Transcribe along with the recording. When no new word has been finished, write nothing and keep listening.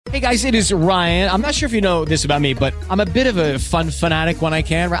Hey guys, it is Ryan. I'm not sure if you know this about me, but I'm a bit of a fun fanatic when I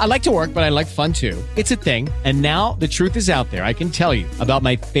can. I like to work, but I like fun too. It's a thing. And now the truth is out there. I can tell you about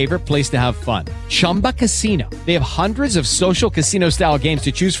my favorite place to have fun. Chumba Casino. They have hundreds of social casino style games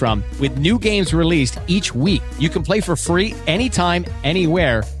to choose from with new games released each week. You can play for free anytime,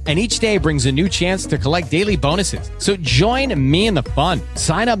 anywhere. And each day brings a new chance to collect daily bonuses. So join me in the fun.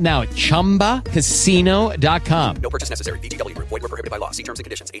 Sign up now at ChumbaCasino.com. No purchase necessary. VGW. Void where prohibited by law. See terms and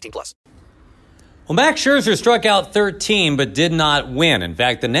conditions. 18+. Well, Max Scherzer struck out 13 but did not win. In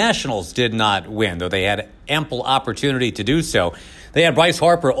fact, the Nationals did not win, though they had ample opportunity to do so. They had Bryce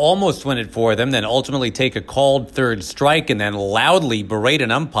Harper almost win it for them, then ultimately take a called third strike and then loudly berate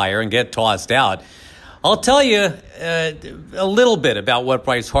an umpire and get tossed out. I'll tell you a little bit about what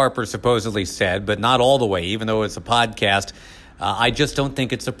Bryce Harper supposedly said, but not all the way, even though it's a podcast. I just don't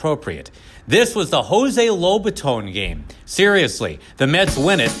think it's appropriate. This was the Jose Lobaton game. Seriously, the Mets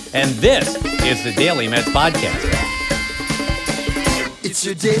win it, and this is the Daily Mets Podcast. It's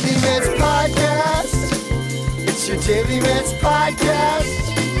your Daily Mets Podcast. It's your Daily Mets Podcast.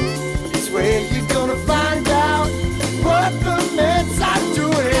 It's where you're gonna find out what the Mets are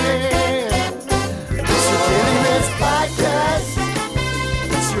doing. It's your Daily Mets Podcast.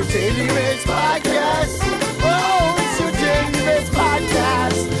 It's your Daily Mets Podcast. Oh, it's your Daily Mets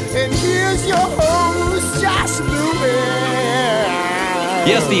Podcast. And here's your host, Josh Lewis.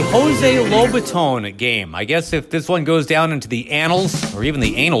 Yes, the Jose Lobaton game. I guess if this one goes down into the annals, or even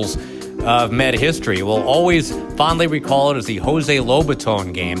the annals of Met history, we'll always fondly recall it as the Jose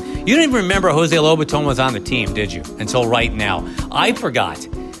Lobaton game. You didn't even remember Jose Lobaton was on the team, did you? Until right now. I forgot.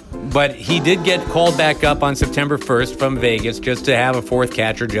 But he did get called back up on September 1st from Vegas just to have a fourth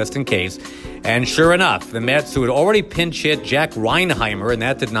catcher just in case. And sure enough, the Mets, who had already pinch hit Jack Reinheimer, and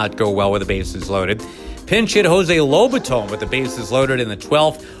that did not go well with the bases loaded, pinch hit Jose Lobaton with the bases loaded in the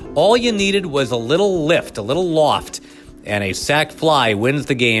 12th. All you needed was a little lift, a little loft, and a sac fly wins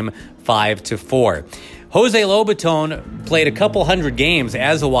the game 5-4. Jose Lobaton played a couple hundred games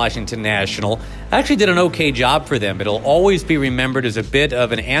as a Washington National. Actually did an okay job for them, but he'll always be remembered as a bit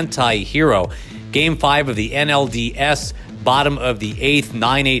of an anti-hero. Game 5 of the NLDS, bottom of the 8th,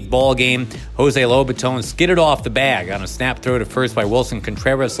 9-8 ball game. Jose Lobaton skidded off the bag on a snap throw to first by Wilson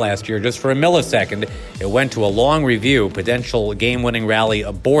Contreras last year just for a millisecond. It went to a long review, potential game-winning rally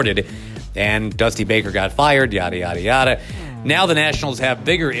aborted, and Dusty Baker got fired, yada, yada, yada. Now the Nationals have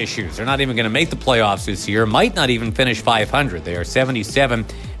bigger issues. They're not even going to make the playoffs this year, might not even finish 500. They are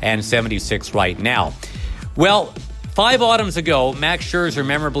 77-76 right now. Well, 5 autumns ago, Max Scherzer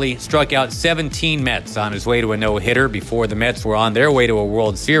memorably struck out 17 Mets on his way to a no-hitter before the Mets were on their way to a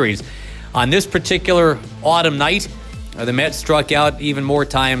World Series. On this particular autumn night, the Mets struck out even more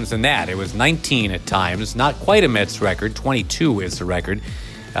times than that. It was 19 at times, not quite a Mets record. 22 is the record.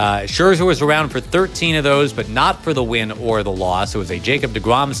 Scherzer was around for 13 of those, but not for the win or the loss. It was a Jacob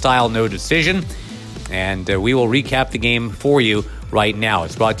deGrom style no decision, and we will recap the game for you right now.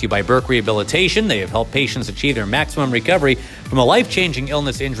 It's brought to you by Burke Rehabilitation. They have helped patients achieve their maximum recovery from a life-changing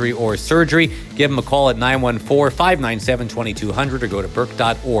illness, injury, or surgery. Give them a call at 914-597-2200 or go to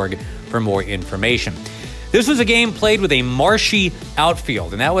burke.org for more information. This was a game played with a marshy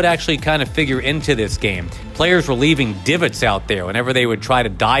outfield, and that would actually kind of figure into this game. Players were leaving divots out there whenever they would try to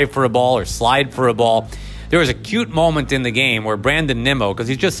dive for a ball or slide for a ball. There was a cute moment in the game where Brandon Nimmo, because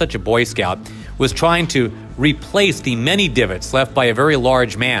he's just such a Boy Scout, was trying to replace the many divots left by a very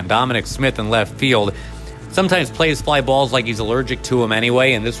large man, Dominic Smith, in left field. Sometimes plays fly balls like he's allergic to them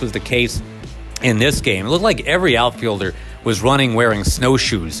anyway, and this was the case in this game. It looked like every outfielder was running wearing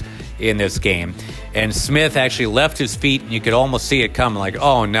snowshoes in this game. And Smith actually left his feet, and you could almost see it coming, like,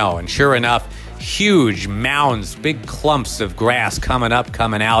 oh no. And sure enough, huge mounds, big clumps of grass coming up,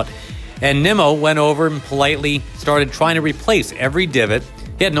 coming out. And Nimmo went over and politely started trying to replace every divot.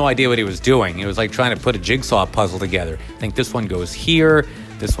 He had no idea what he was doing. It was like trying to put a jigsaw puzzle together. I think this one goes here,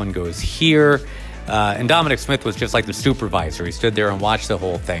 this one goes here. And Dominic Smith was just like the supervisor. He stood there and watched the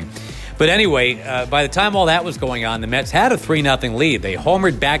whole thing. But anyway, by the time all that was going on, the Mets had a 3-0 lead. They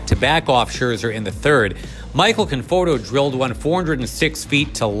homered back-to-back off Scherzer in the third. Michael Conforto drilled one 406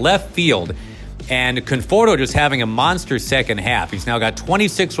 feet to left field. And Conforto just having a monster second half. He's now got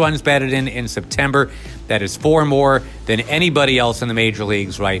 26 runs batted in September. That is 4 more than anybody else in the major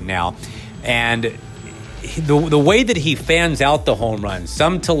leagues right now. And the way that he fans out the home runs,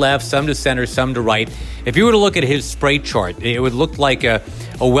 some to left, some to center, some to right, if you were to look at his spray chart, it would look like a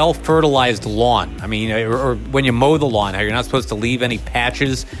well-fertilized lawn. I mean, or when you mow the lawn, how you're not supposed to leave any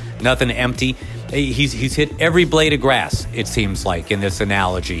patches, nothing empty. He's hit every blade of grass, it seems like, in this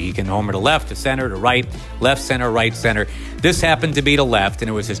analogy. He can homer to left, to center, to right, left center, right center. This happened to be to left, and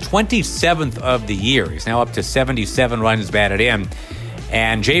it was his 27th of the year. He's now up to 77 runs batted in.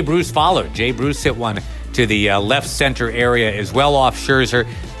 And Jay Bruce followed. Jay Bruce hit one to the left center area as well off Scherzer,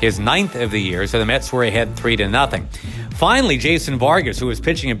 his 9th of the year. So the Mets were ahead 3-0. Finally, Jason Vargas, who was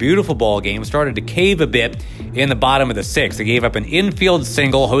pitching a beautiful ball game, started to cave a bit in the bottom of the 6th. He gave up an infield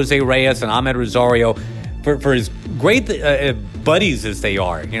single, Jose Reyes and Ahmed Rosario, for as great buddies as they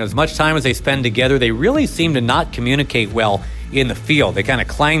are. You know, as much time as they spend together, they really seem to not communicate well in the field. They kind of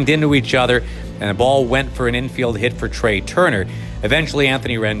clanged into each other, and the ball went for an infield hit for Trey Turner. Eventually,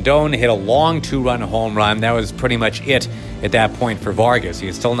 Anthony Rendon hit a long 2-run home run. That was pretty much it at that point for Vargas. He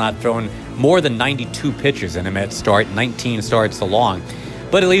has still not thrown more than 92 pitches in a Mets start, 19 starts along.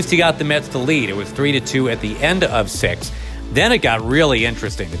 But at least he got the Mets to lead. It was 3-2 at the end of 6. Then it got really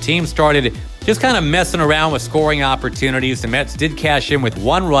interesting. The team started just kind of messing around with scoring opportunities. The Mets did cash in with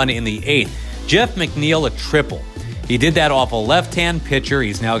 1 run in the 8th. Jeff McNeil, a triple. He did that off a left-hand pitcher.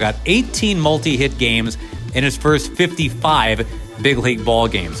 He's now got 18 multi-hit games in his first 55 big league ball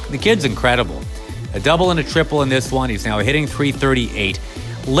games. The kid's incredible. A double and a triple in this one. He's now hitting .338.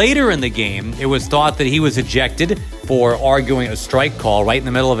 Later in the game, it was thought that he was ejected for arguing a strike call right in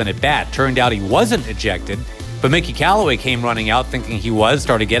the middle of an at-bat. Turned out he wasn't ejected, but Mickey Callaway came running out thinking he was,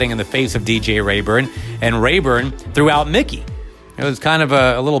 started getting in the face of DJ Rayburn, and Rayburn threw out Mickey. It was kind of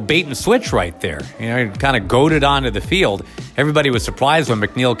a little bait and switch right there. You know, he kind of goaded onto the field. Everybody was surprised when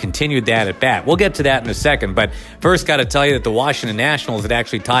McNeil continued that at bat. We'll get to that in a second, but first got to tell you that the Washington Nationals had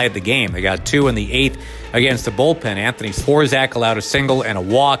actually tied the game. They got 2 in the 8th against the bullpen. Anthony Swarzak allowed a single and a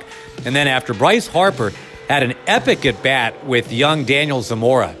walk. And then after Bryce Harper had an epic at bat with young Daniel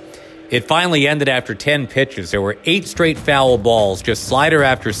Zamora, it finally ended after 10 pitches. There were 8 straight foul balls, just slider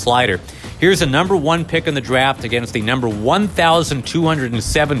after slider. Here's a number 1 pick in the draft against the number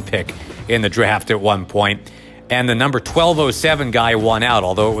 1,207 pick in the draft at one point. And the number 1207 guy won out,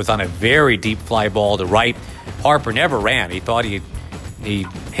 although it was on a very deep fly ball to right. Harper never ran. He thought he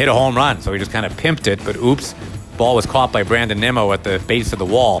hit a home run, so he just kind of pimped it. But oops, ball was caught by Brandon Nimmo at the base of the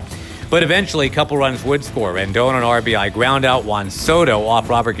wall. But eventually, a couple runs would score. Rendon on RBI ground out. Juan Soto off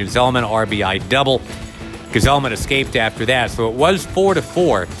Robert Gsellman, RBI double. Gsellman escaped after that. So it was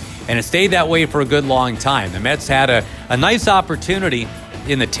 4-4. And it stayed that way for a good long time. The Mets had a nice opportunity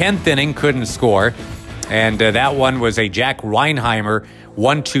in the 10th inning, couldn't score. And that one was a Jack Reinheimer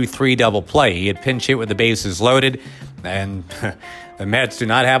 1-2-3 double play. He had pinch hit with the bases loaded. And the Mets do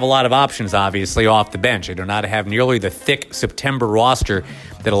not have a lot of options, obviously, off the bench. They do not have nearly the thick September roster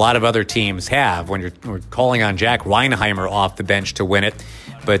that a lot of other teams have when you're calling on Jack Reinheimer off the bench to win it.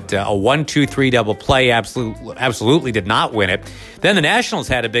 But a 1-2-3 double play absolutely did not win it. Then the Nationals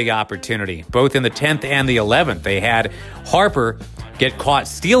had a big opportunity, both in the 10th and the 11th. They had Harper get caught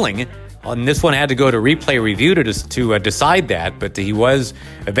stealing, and this one had to go to replay review to decide that, but he was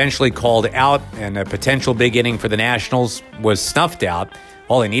eventually called out, and a potential big inning for the Nationals was snuffed out.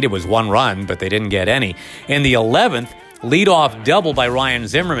 All they needed was 1 run, but they didn't get any. In the 11th, leadoff double by Ryan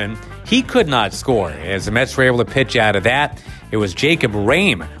Zimmerman. He could not score. As the Mets were able to pitch out of that, it was Jacob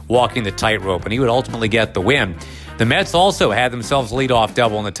Rame walking the tightrope, and he would ultimately get the win. The Mets also had themselves a leadoff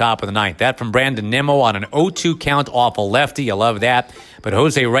double in the top of the 9th. That from Brandon Nimmo on an 0-2 count off a lefty. You love that. But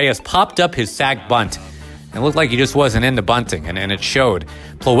Jose Reyes popped up his sac bunt. It looked like he just wasn't into bunting, and it showed.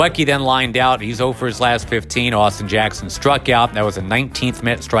 Plawecki then lined out. He's 0 for his last 15. Austin Jackson struck out. That was a 19th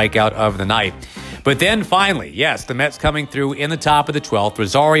Met strikeout of the night. But then finally, yes, the Mets coming through in the top of the 12th.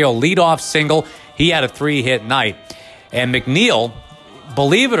 Rosario leadoff single. He had a 3-hit night. And McNeil,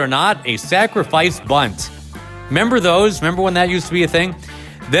 believe it or not, a sacrifice bunt. Remember those? Remember when that used to be a thing?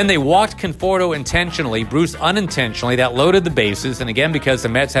 Then they walked Conforto intentionally, Bruce unintentionally. That loaded the bases. And again, because the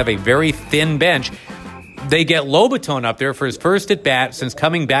Mets have a very thin bench, they get Lobaton up there for his first at-bat since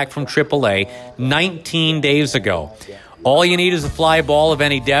coming back from AAA 19 days ago. All you need is a fly ball of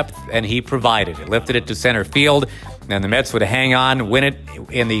any depth, and he provided it. Lifted it to center field, and the Mets would hang on, win it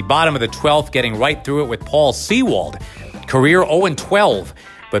in the bottom of the 12th, getting right through it with Paul Sewald. Career 0-12,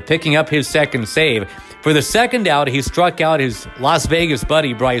 but picking up his second save. For the second out, he struck out his Las Vegas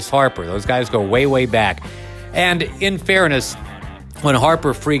buddy, Bryce Harper. Those guys go way, way back. And in fairness, when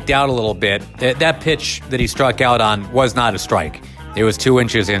Harper freaked out a little bit, that pitch that he struck out on was not a strike. It was 2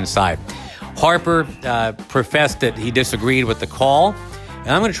 inches inside. Harper professed that he disagreed with the call.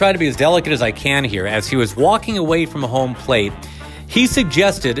 And I'm going to try to be as delicate as I can here. As he was walking away from home plate, he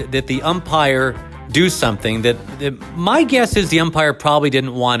suggested that the umpire do something that my guess is the umpire probably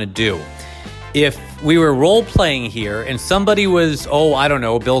didn't want to do. If we were role-playing here and somebody was,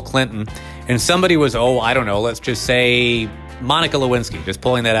 Bill Clinton, and somebody was, I don't know, let's just say Monica Lewinsky, just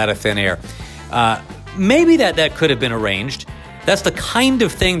pulling that out of thin air, maybe that could have been arranged. That's the kind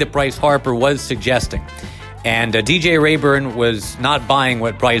of thing that Bryce Harper was suggesting. And DJ Rayburn was not buying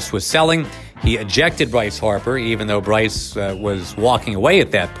what Bryce was selling. He ejected Bryce Harper, even though Bryce was walking away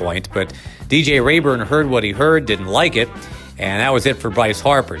at that point. But DJ Rayburn heard what he heard, didn't like it, and that was it for Bryce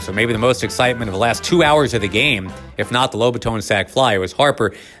Harper. So maybe the most excitement of the last 2 hours of the game, if not the Lobaton sac fly, was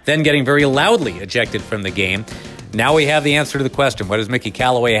Harper then getting very loudly ejected from the game. Now we have the answer to the question. What does Mickey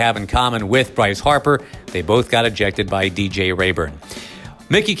Callaway have in common with Bryce Harper? They both got ejected by DJ Rayburn.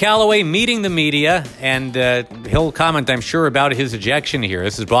 Mickey Callaway meeting the media, and he'll comment, I'm sure, about his ejection here.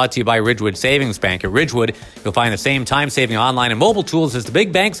 This is brought to you by Ridgewood Savings Bank. At Ridgewood, you'll find the same time-saving online and mobile tools as the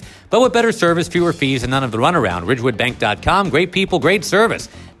big banks, but with better service, fewer fees, and none of the runaround. RidgewoodBank.com. Great people, great service.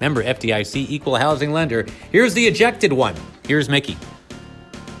 Member FDIC, equal housing lender. Here's the ejected one. Here's Mickey.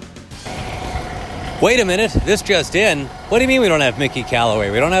 Wait a minute, this just in. What do you mean we don't have Mickey Callaway?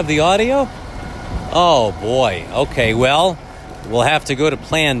 We don't have the audio? Oh, boy. Okay, well, we'll have to go to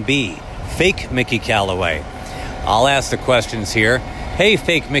plan B, fake Mickey Callaway. I'll ask the questions here. Hey,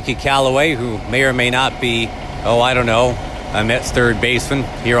 fake Mickey Callaway, who may or may not be, I don't know, a Mets third baseman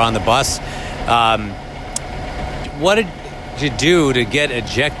here on the bus. What did you do to get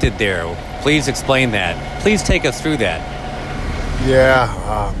ejected there? Please explain that. Please take us through that.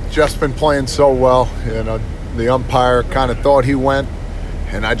 Yeah, just been playing so well. The umpire kind of thought he went,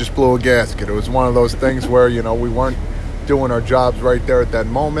 and I just blew a gasket. It was one of those things where, we weren't doing our jobs right there at that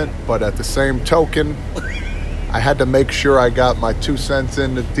moment, but at the same token, I had to make sure I got my 2 cents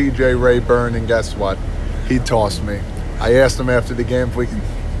into DJ Rayburn, and guess what? He tossed me. I asked him after the game if we can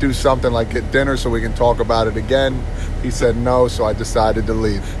do something like get dinner so we can talk about it again. He said no, so I decided to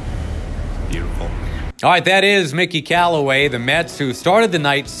leave. Beautiful. All right, that is Mickey Callaway, the Mets, who started the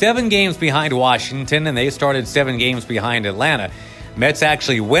night 7 games behind Washington, and they started 7 games behind Atlanta. Mets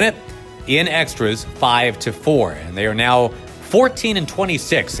actually win it in extras 5-4, and they are now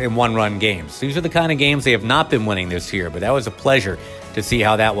 14-26 in one-run games. These are the kind of games they have not been winning this year, but that was a pleasure to see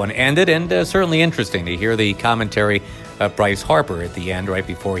how that one ended, and certainly interesting to hear the commentary of Bryce Harper at the end, right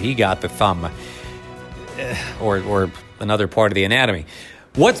before he got the thumb, or another part of the anatomy.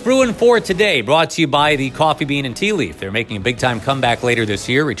 What's brewing for today? Brought to you by the Coffee Bean and Tea Leaf. They're making a big-time comeback later this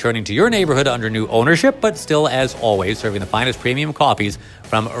year, returning to your neighborhood under new ownership, but still, as always, serving the finest premium coffees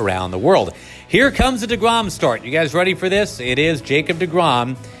from around the world. Here comes the deGrom start. You guys ready for this? It is Jacob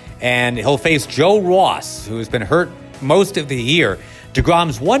deGrom, and he'll face Joe Ross, who has been hurt most of the year.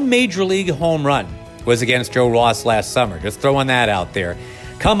 deGrom's one major league home run was against Joe Ross last summer. Just throwing that out there.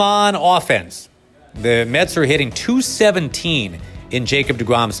 Come on, offense. The Mets are hitting .217 in Jacob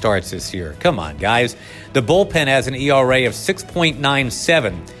deGrom starts this year. Come on, guys. The bullpen has an ERA of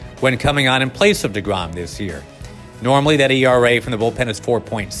 6.97 when coming on in place of deGrom this year. Normally, that ERA from the bullpen is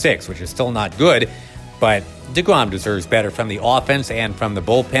 4.6, which is still not good, but deGrom deserves better from the offense and from the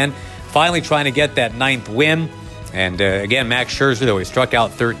bullpen. Finally trying to get that 9th win. And again, Max Scherzer, though he struck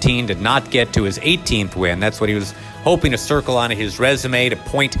out 13, did not get to his 18th win. That's what he was hoping to circle on his resume to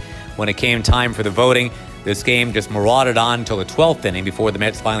point when it came time for the voting. This game just marauded on until the 12th inning before the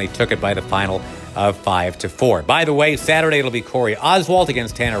Mets finally took it by the final of 5-4. By the way, Saturday it'll be Corey Oswalt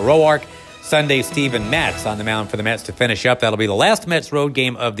against Tanner Roark. Sunday, Steven Matz on the mound for the Mets to finish up. That'll be the last Mets road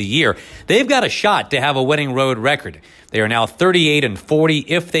game of the year. They've got a shot to have a winning road record. They are now 38-40.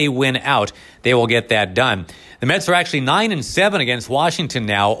 If they win out, they will get that done. The Mets are actually 9-7 against Washington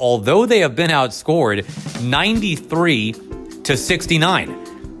now, although they have been outscored 93-69.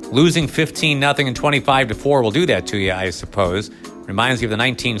 Losing 15-0 and 25-4 will do that to you, I suppose. Reminds you of the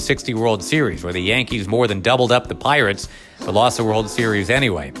 1960 World Series, where the Yankees more than doubled up the Pirates, but lost the World Series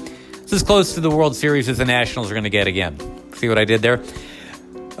anyway. It's as close to the World Series as the Nationals are going to get again. See what I did there?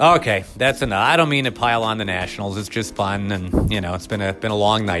 Okay, that's enough. I don't mean to pile on the Nationals. It's just fun, and, it's been a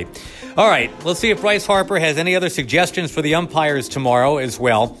long night. All right, let's see if Bryce Harper has any other suggestions for the umpires tomorrow as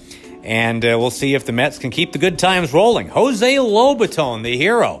well. And we'll see if the Mets can keep the good times rolling. Jose Lobaton, the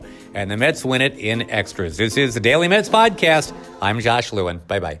hero. And the Mets win it in extras. This is the Daily Mets Podcast. I'm Josh Lewin.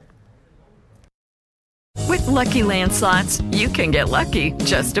 Bye-bye. With Lucky Land Slots, you can get lucky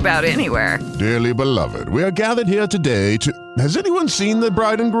just about anywhere. Dearly beloved, we are gathered here today to... Has anyone seen the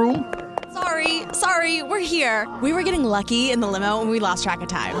bride and groom? Sorry, we're here. We were getting lucky in the limo and we lost track of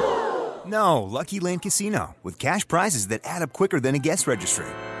time. No, Lucky Land Casino, with cash prizes that add up quicker than a guest registry.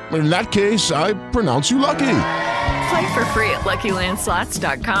 In that case, I pronounce you lucky. Play for free at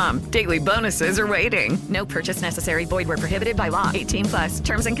LuckyLandSlots.com. Daily bonuses are waiting. No purchase necessary. Void where prohibited by law. 18+.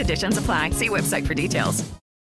 Terms and conditions apply. See website for details.